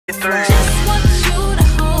Iamjustairi. Just want you to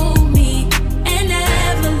hold me and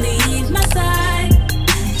never leave my side.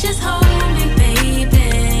 Just hold me,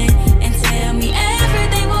 baby, and tell me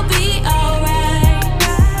everything will be alright.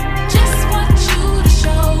 Just want you to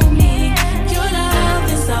show me your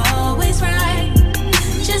love is always right.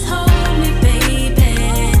 Just hold me, baby,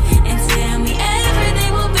 and tell me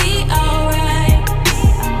everything will be alright.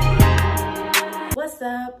 What's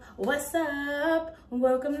up? What's up?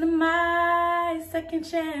 Welcome to my second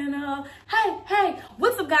channel. Hey,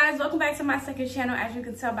 what's up, guys? Welcome back to my second channel. As you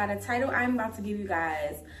can tell by the title, I'm about to give you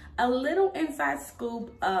guys a little inside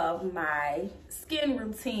scoop of my skin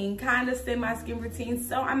routine, kind of semi skin routine.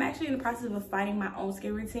 So I'm actually in the process of finding my own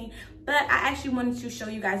skin routine, but I actually wanted to show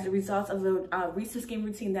you guys the results of the recent skin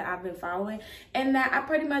routine that I've been following, and that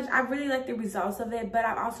I really like the results of it. But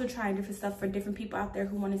I'm also trying different stuff for different people out there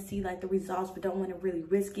who want to see like the results but don't want to really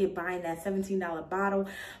risk it buying that $17 bottle,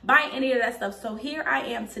 buying any of that stuff. So here I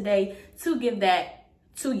am today to give that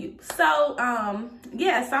to you. So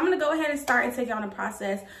yeah, so I'm gonna go ahead and start and take you on the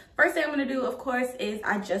process. First thing I'm gonna do, of course, is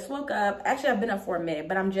I just woke up. Actually, I've been up for a minute,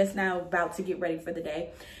 but I'm just now about to get ready for the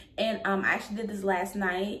day. And I actually did this last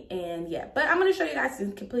night, and yeah, but I'm gonna show you guys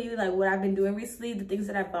completely like what I've been doing recently, the things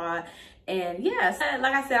that I bought. And yeah, so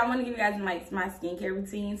like I said, I want to give you guys my skincare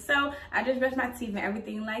routine. So I just brushed my teeth and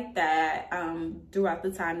everything like that throughout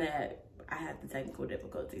the time that I had the technical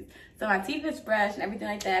difficulties. So my teeth is brushed and everything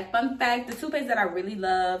like that. Fun fact, the toothpaste that I really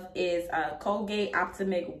love is Colgate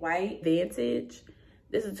Optimic White Vantage.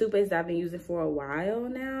 This is a toothpaste that I've been using for a while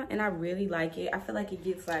now, and I really like it. I feel like it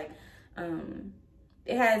gets like,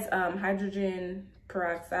 it has hydrogen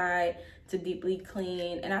peroxide to deeply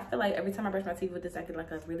clean, and I feel like every time I brush my teeth with this, I get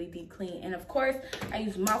like a really deep clean. And of course, I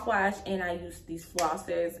use mouthwash and I use these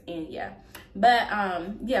flossers, and yeah. But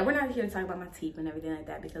yeah, we're not here to talk about my teeth and everything like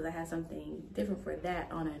that because I have something different for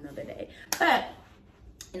that on another day. But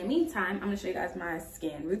in the meantime, I'm gonna show you guys my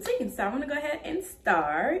skin routine. So I'm gonna go ahead and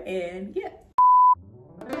start, and yeah.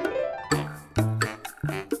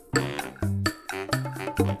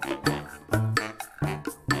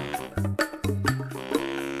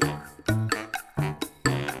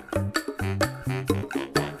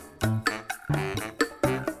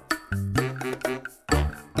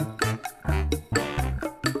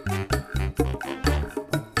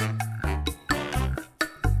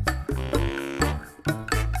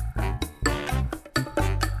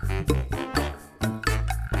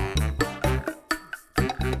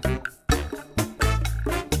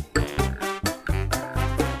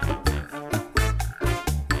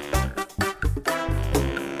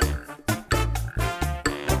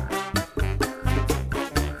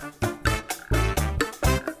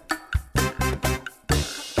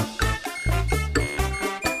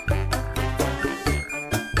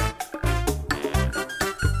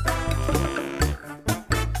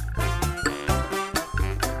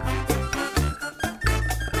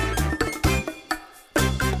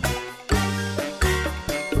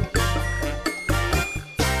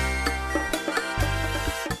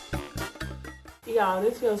 Y'all,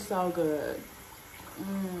 this feels so good.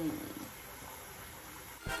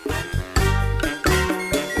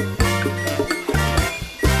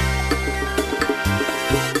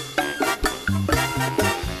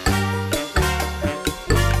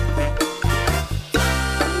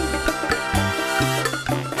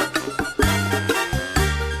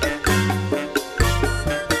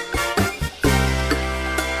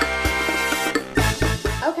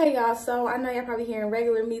 Okay, y'all, so I know y'all probably hearing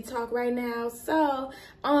regular me talk right now. So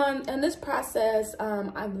in this process,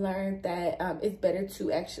 I've learned that it's better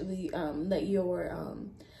to actually let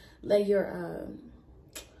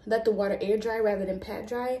the water air dry rather than pat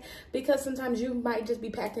dry, because sometimes you might just be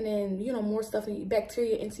packing in, you know, more stuff and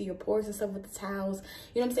bacteria into your pores and stuff with the towels.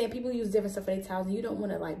 You know what I'm saying? People use different stuff for their towels, and you don't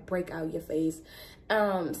want to like break out your face.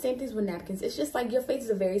 Same things with napkins. It's just like your face is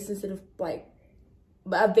a very sensitive, like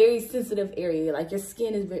a very sensitive area. Like your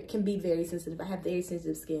skin can be very sensitive. I have very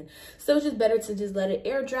sensitive skin, so it's just better to just let it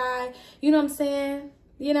air dry. You know what I'm saying?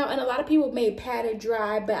 You know, and a lot of people may pat it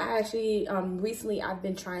dry, but I actually recently I've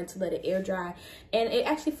been trying to let it air dry, and it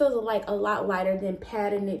actually feels like a lot lighter than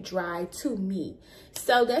patting it dry to me.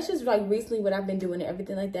 So that's just like recently what I've been doing and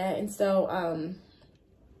everything like that. And so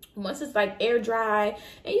once it's like air dry,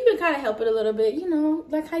 and you can kind of help it a little bit, you know,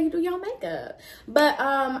 like how you do your makeup. But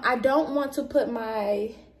I don't want to put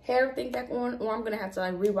my hair thing back on, or I'm gonna have to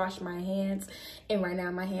like rewash my hands. And right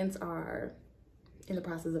now my hands are in the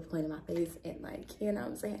process of cleaning my face, and like, you know what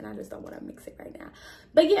I'm saying, I just don't want to mix it right now.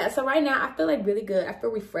 But yeah, so right now I feel like really good. I feel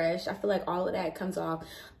refreshed. I feel like all of that comes off.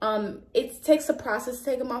 It takes a process to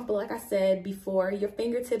take them off, but like I said before, your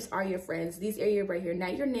fingertips are your friends. These areas right here,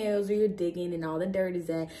 not your nails where you're digging and all the dirt is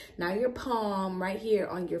at, not your palm, right here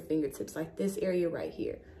on your fingertips, like this area right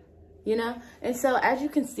here, you know. And so as you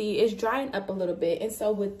can see, it's drying up a little bit. And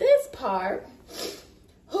so with this part,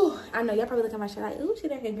 whew, I know y'all probably look at my shirt like, ooh, she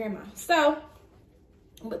like a grandma. So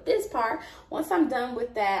with this part, once I'm done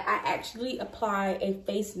with that, I actually apply a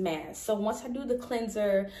face mask. So once I do the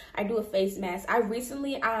cleanser, I do a face mask. I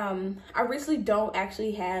recently don't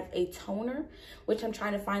actually have a toner, which I'm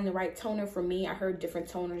trying to find the right toner for me. I heard different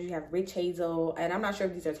toners. You have Rich Hazel, and I'm not sure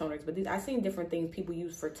if these are toners, but I've seen different things people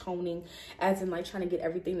use for toning, as in like trying to get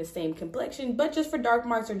everything the same complexion, but just for dark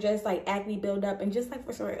marks or just like acne buildup and just like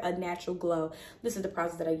for sort of a natural glow. This is the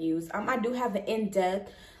process that I use. I do have an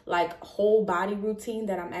in-depth like whole body routine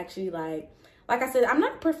that I'm actually like I said, I'm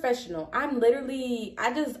not a professional. I'm literally,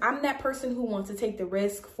 I'm that person who wants to take the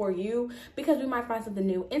risk for you, because we might find something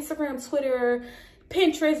new. Instagram, Twitter,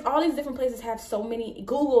 Pinterest, all these different places have so many.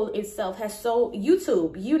 Google itself has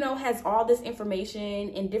YouTube, you know, has all this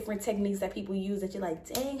information and different techniques that people use that you're like,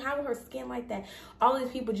 dang, how her skin like that? All these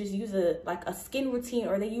people just use a skin routine,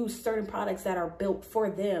 or they use certain products that are built for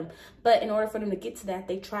them. But in order for them to get to that,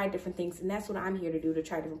 they try different things, and that's what I'm here to do, to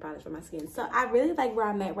try different products for my skin. So I really like where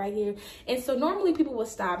I'm at right here. And so normally people will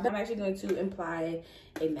stop, but I'm actually going to apply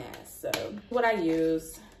a mask. So what I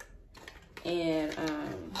use, and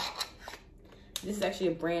this is actually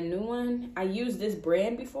a brand new one. I used this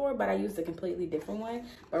brand before, but I used a completely different one.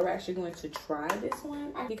 But we're actually going to try this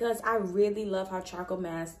one because I really love how charcoal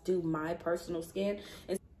masks do my personal skin.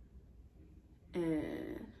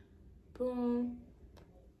 And boom,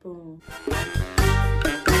 boom.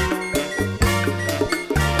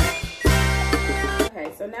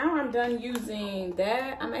 Okay, so now I'm done using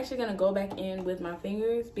that. I'm actually gonna go back in with my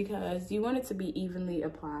fingers because you want it to be evenly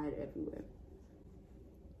applied everywhere.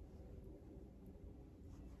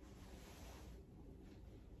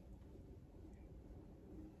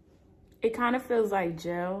 It kind of feels like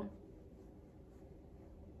gel.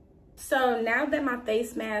 So now that my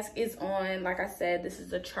face mask is on, like I said, this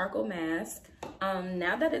is a charcoal mask.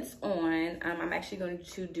 Now that it's on, I'm actually going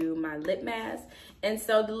to do my lip mask. And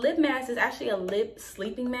so the lip mask is actually a lip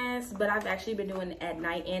sleeping mask, but I've actually been doing it at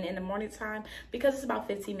night and in the morning time because it's about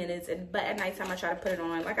 15 minutes. But at nighttime, I try to put it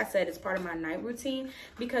on. Like I said, it's part of my night routine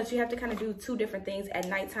because you have to kind of do two different things. At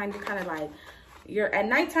nighttime, you're kind of like, at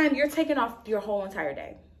nighttime, you're taking off your whole entire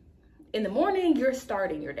day. In the morning, you're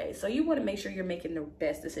starting your day. So you want to make sure you're making the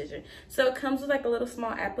best decision. So it comes with like a little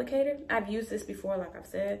small applicator. I've used this before, like I've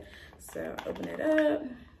said. So open it up.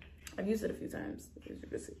 I've used it a few times, as you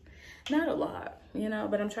can see. Not a lot, you know,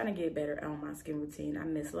 but I'm trying to get better on my skin routine. I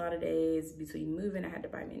missed a lot of days between moving. I had to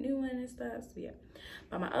buy me a new one and stuff. So yeah,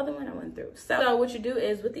 but my other one I went through. So what you do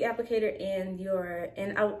is with the applicator and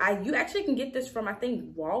you actually can get this from, I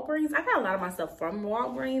think, Walgreens. I got a lot of my stuff from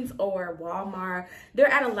Walgreens or Walmart. They're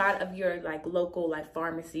at a lot of your like local like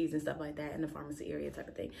pharmacies and stuff like that, in the pharmacy area type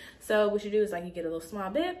of thing. So what you do is like you get a little small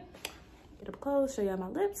bit, get up close, show y'all my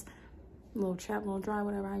lips, a little chapped, a little dry,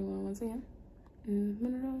 whatever you want to see.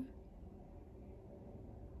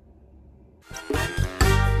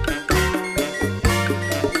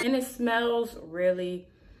 And it smells really,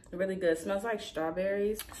 really good. It smells like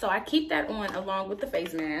strawberries. So I keep that on along with the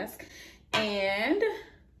face mask, and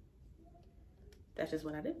that's just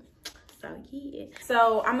what I do. So yeah.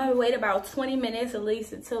 So I'm gonna wait about 20 minutes at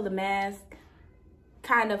least until the mask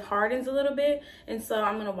kind of hardens a little bit. And so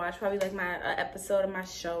I'm gonna watch probably like my episode of my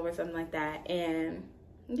show or something like that. And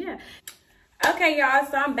yeah. Okay, y'all,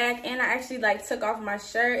 so I'm back, and I actually like took off my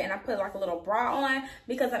shirt and I put like a little bra on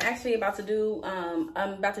because I'm actually about to do I'm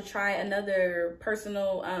about to try another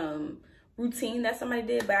personal routine that somebody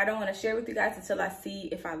did, but I don't want to share with you guys until I see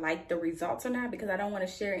if I like the results or not, because I don't want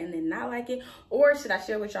to share and then not like it, or should I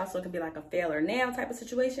share with y'all so it can be like a fail or nail type of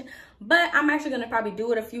situation. But I'm actually going to probably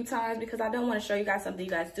do it a few times because I don't want to show you guys something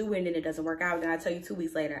you guys do and then it doesn't work out, and then I tell you 2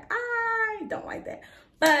 weeks later I don't like that.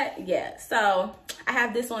 But yeah, so I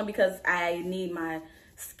have this on because I need my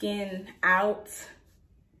skin out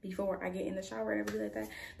before I get in the shower and everything like that.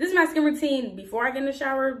 This is my skin routine before I get in the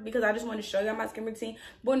shower because I just want to show y'all my skin routine.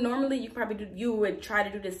 But normally you would try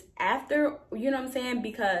to do this after, you know what I'm saying?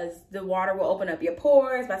 Because the water will open up your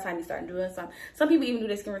pores by the time you start doing some people even do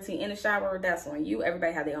their skin routine in the shower. That's on you.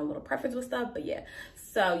 Everybody have their own little preference with stuff, but yeah.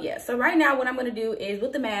 So yeah, so right now what I'm gonna do is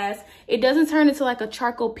with the mask, it doesn't turn into like a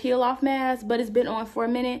charcoal peel off mask, but it's been on for a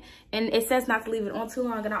minute and it says not to leave it on too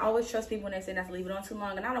long. And I always trust people when they say not to leave it on too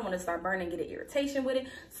long, and I don't want to start burning, get an irritation with it.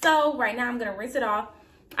 So right now I'm gonna rinse it off.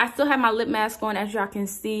 I still have my lip mask on, as y'all can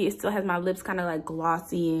see. It still has my lips kind of like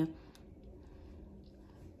glossy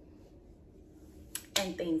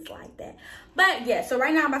and things like that. But yeah, so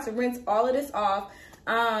right now I'm about to rinse all of this off.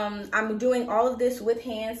 I'm doing all of this with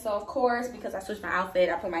hands, so of course, because I switched my outfit,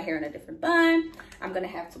 I put my hair in a different bun. I'm gonna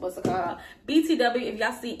have to, what's it called, BTW. If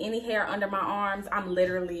y'all see any hair under my arms, I'm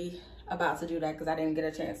literally about to do that because I didn't get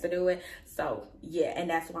a chance to do it. So yeah, and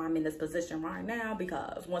that's why I'm in this position right now,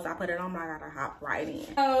 because once I put it on, I gotta hop right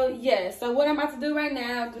in. So yeah, so what I'm about to do right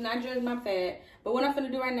now, do not judge my fat, but what I'm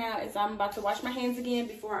gonna do right now is I'm about to wash my hands again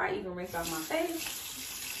before I even rinse off my face.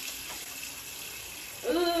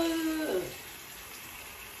 Ooh.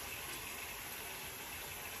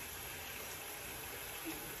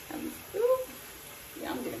 Yeah,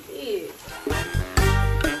 I'm getting big.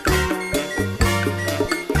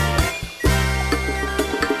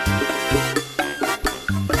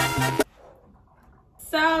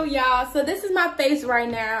 So y'all, so this is my face right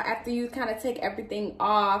now after you kind of take everything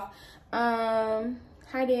off. Hi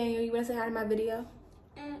Daniel, you want to say hi to my video?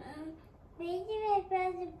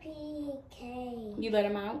 You let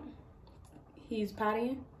him out? He's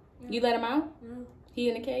pottying? No. You let him out? No. He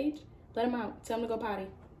in the cage? Let him out. Tell him to go potty.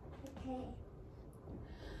 Okay.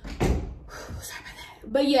 Sorry about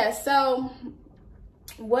that. But yeah, so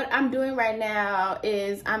what I'm doing right now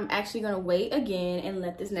is I'm actually going to wait again and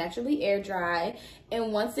let this naturally air dry.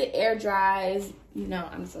 And once it air dries, you know,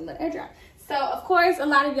 I'm just going to let it air dry. So, of course, a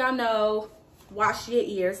lot of y'all know, wash your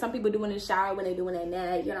ears. Some people do it in the shower when they're doing their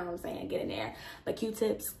neck, you know what I'm saying, get in there. But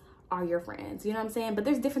Q-tips are your friends, you know what I'm saying? But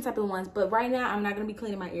there's different type of ones. But right now, I'm not going to be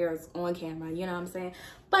cleaning my ears on camera, you know what I'm saying?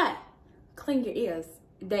 But clean your ears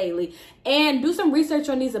daily and do some research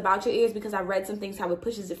on these about your ears, because I read some things how it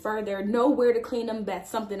pushes it further. Know where to clean them.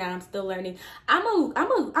 That's something that I'm still learning. I'm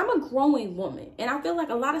a growing woman, and I feel like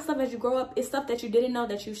a lot of stuff as you grow up is stuff that you didn't know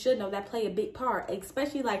that you should know that play a big part,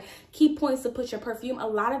 especially like key points to put your perfume. A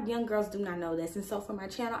lot of young girls do not know this, and so for my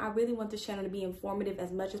channel, I really want this channel to be informative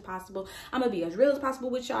as much as possible. I'm gonna be as real as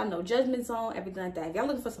possible with y'all, no judgment zone, everything like that. If y'all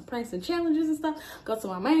looking for some pranks and challenges and stuff, go to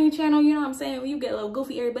my main channel, you know what I'm saying, when you get a little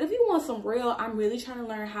goofy area. But if you want some real, I'm really trying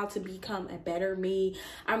to learn how to become a better me.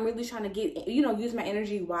 I'm really trying to get, you know, use my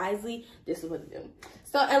energy wisely. This is what to do.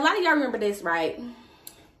 So a lot of y'all remember this, right?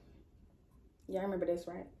 Y'all remember this,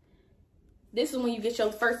 right? This is when you get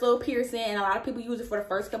your first little piercing, and a lot of people use it for the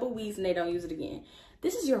first couple of weeks and they don't use it again.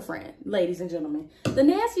 This is your friend, ladies and gentlemen. The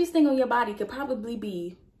nastiest thing on your body could probably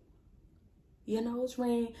be your nose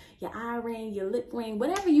ring, your eye ring, your lip ring,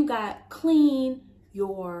 whatever you got. Clean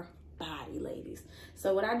your body, ladies.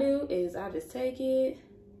 So what I do is I just take it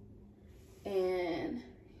and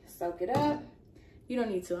soak it up. You don't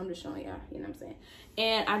need to, I'm just showing y'all, you know what I'm saying?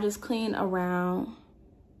 And I just clean around.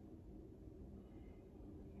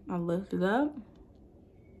 I lift it up,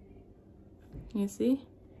 you see?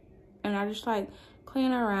 And I just like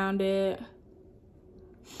clean around it,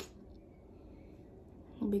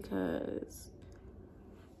 because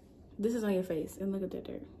this is on your face, and look at that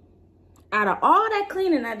dirt. Out of all that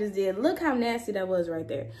cleaning I just did, look how nasty that was right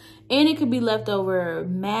there. And it could be leftover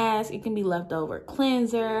mask, it can be leftover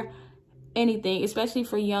cleanser, anything, especially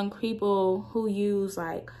for young people who use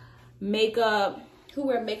like makeup, who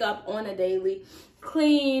wear makeup on a daily.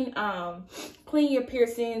 Clean your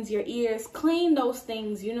piercings, your ears, clean those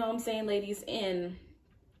things, you know what I'm saying, ladies, and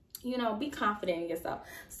you know, be confident in yourself.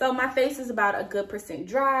 So my face is about a good %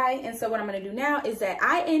 dry, and so what I'm gonna do now is that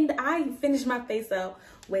I finish my face up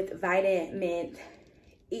with vitamin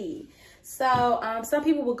E. So some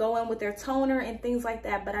people will go in with their toner and things like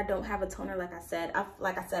that, but I don't have a toner. Like I said,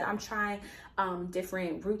 I'm trying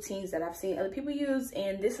different routines that I've seen other people use,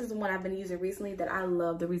 and this is the one I've been using recently that I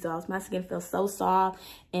love the results. My skin feels so soft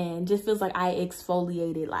and just feels like I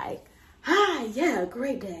exfoliated. Like, yeah,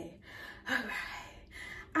 great day. All right,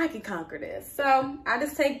 I can conquer this. So I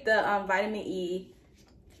just take the vitamin E.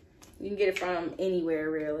 You can get it from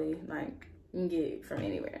anywhere, really. Like, you can get it from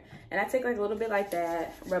anywhere. And I take like a little bit like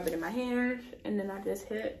that, rub it in my hair, and then I just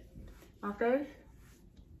hit my face.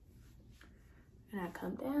 And I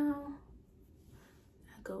come down,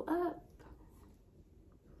 I go up.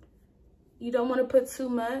 You don't want to put too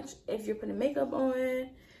much if you're putting makeup on,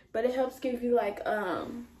 but it helps give you like,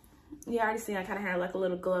 you already seen I kind of had like a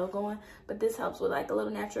little glow going, but this helps with like a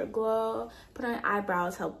little natural glow. Put on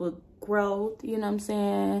eyebrows, help with growth, you know what I'm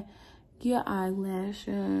saying? Your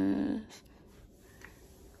eyelashes.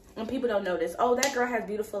 And people don't know this. Oh, that girl has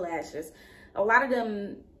beautiful lashes. A lot of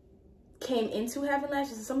them came into having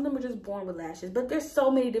lashes, and some of them are just born with lashes. But there's so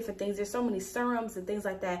many different things. There's so many serums and things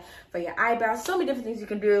like that for your eyebrows. So many different things you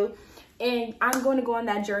can do. And I'm going to go on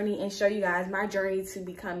that journey and show you guys my journey to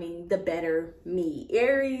becoming the better me.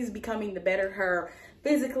 Aries becoming the better her,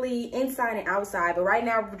 physically, inside and outside. But right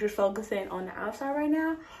now, we're just focusing on the outside right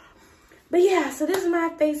now. But yeah, so this is my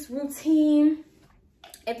face routine.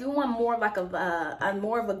 If you want more like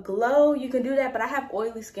more of a glow, you can do that. But I have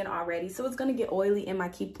oily skin already, so it's gonna get oily in my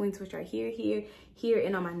key points, which are here,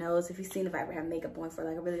 and on my nose. If you've seen if I ever have makeup on for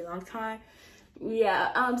like a really long time.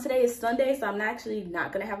 Yeah, today is Sunday, so I'm actually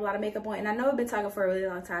not gonna have a lot of makeup on. And I know I've been talking for a really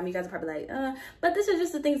long time. You guys are probably like, but this is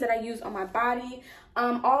just the things that I use on my body.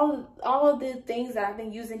 All of the things that I've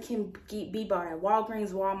been using can be bought at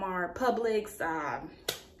Walgreens, Walmart, Publix,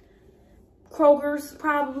 Kroger's,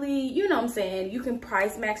 probably, you know what I'm saying. You can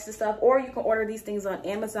price match the stuff, or you can order these things on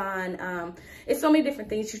Amazon. It's so many different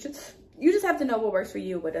things. You just have to know what works for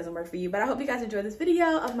you, what doesn't work for you. But I hope you guys enjoyed this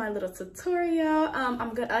video of my little tutorial.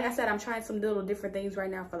 I'm good. Like I said, I'm trying some little different things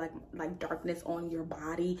right now for like darkness on your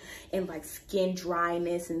body and like skin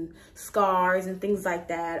dryness and scars and things like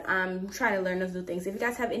that. I'm trying to learn those new things. If you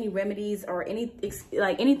guys have any remedies or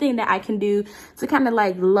anything that I can do to kind of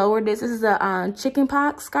like lower this. This is a chicken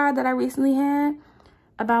pox scar that I recently had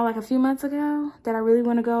about like a few months ago that I really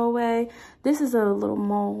want to go away. This is a little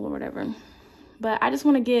mole or whatever. But I just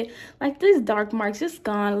want to get like these dark marks just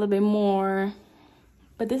gone a little bit more.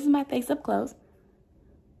 But this is my face up close.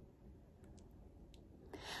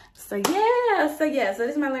 So this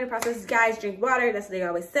is my learning process. Guys, drink water. That's what they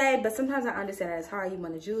always say. But sometimes I understand that it's hard. You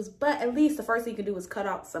want to juice. But at least the first thing you can do is cut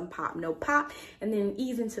off some pop, no pop. And then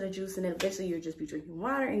ease into the juice. And then eventually you'll just be drinking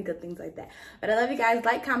water and good things like that. But I love you guys.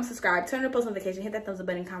 Like, comment, subscribe. Turn on post notification. Hit that thumbs up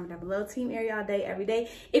button. Comment down below. Team Aries all day, every day.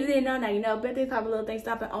 If you didn't know, now you know. Big things, pop a little thing.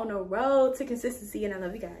 Stopping on the road to consistency. And I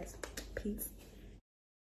love you guys. Peace.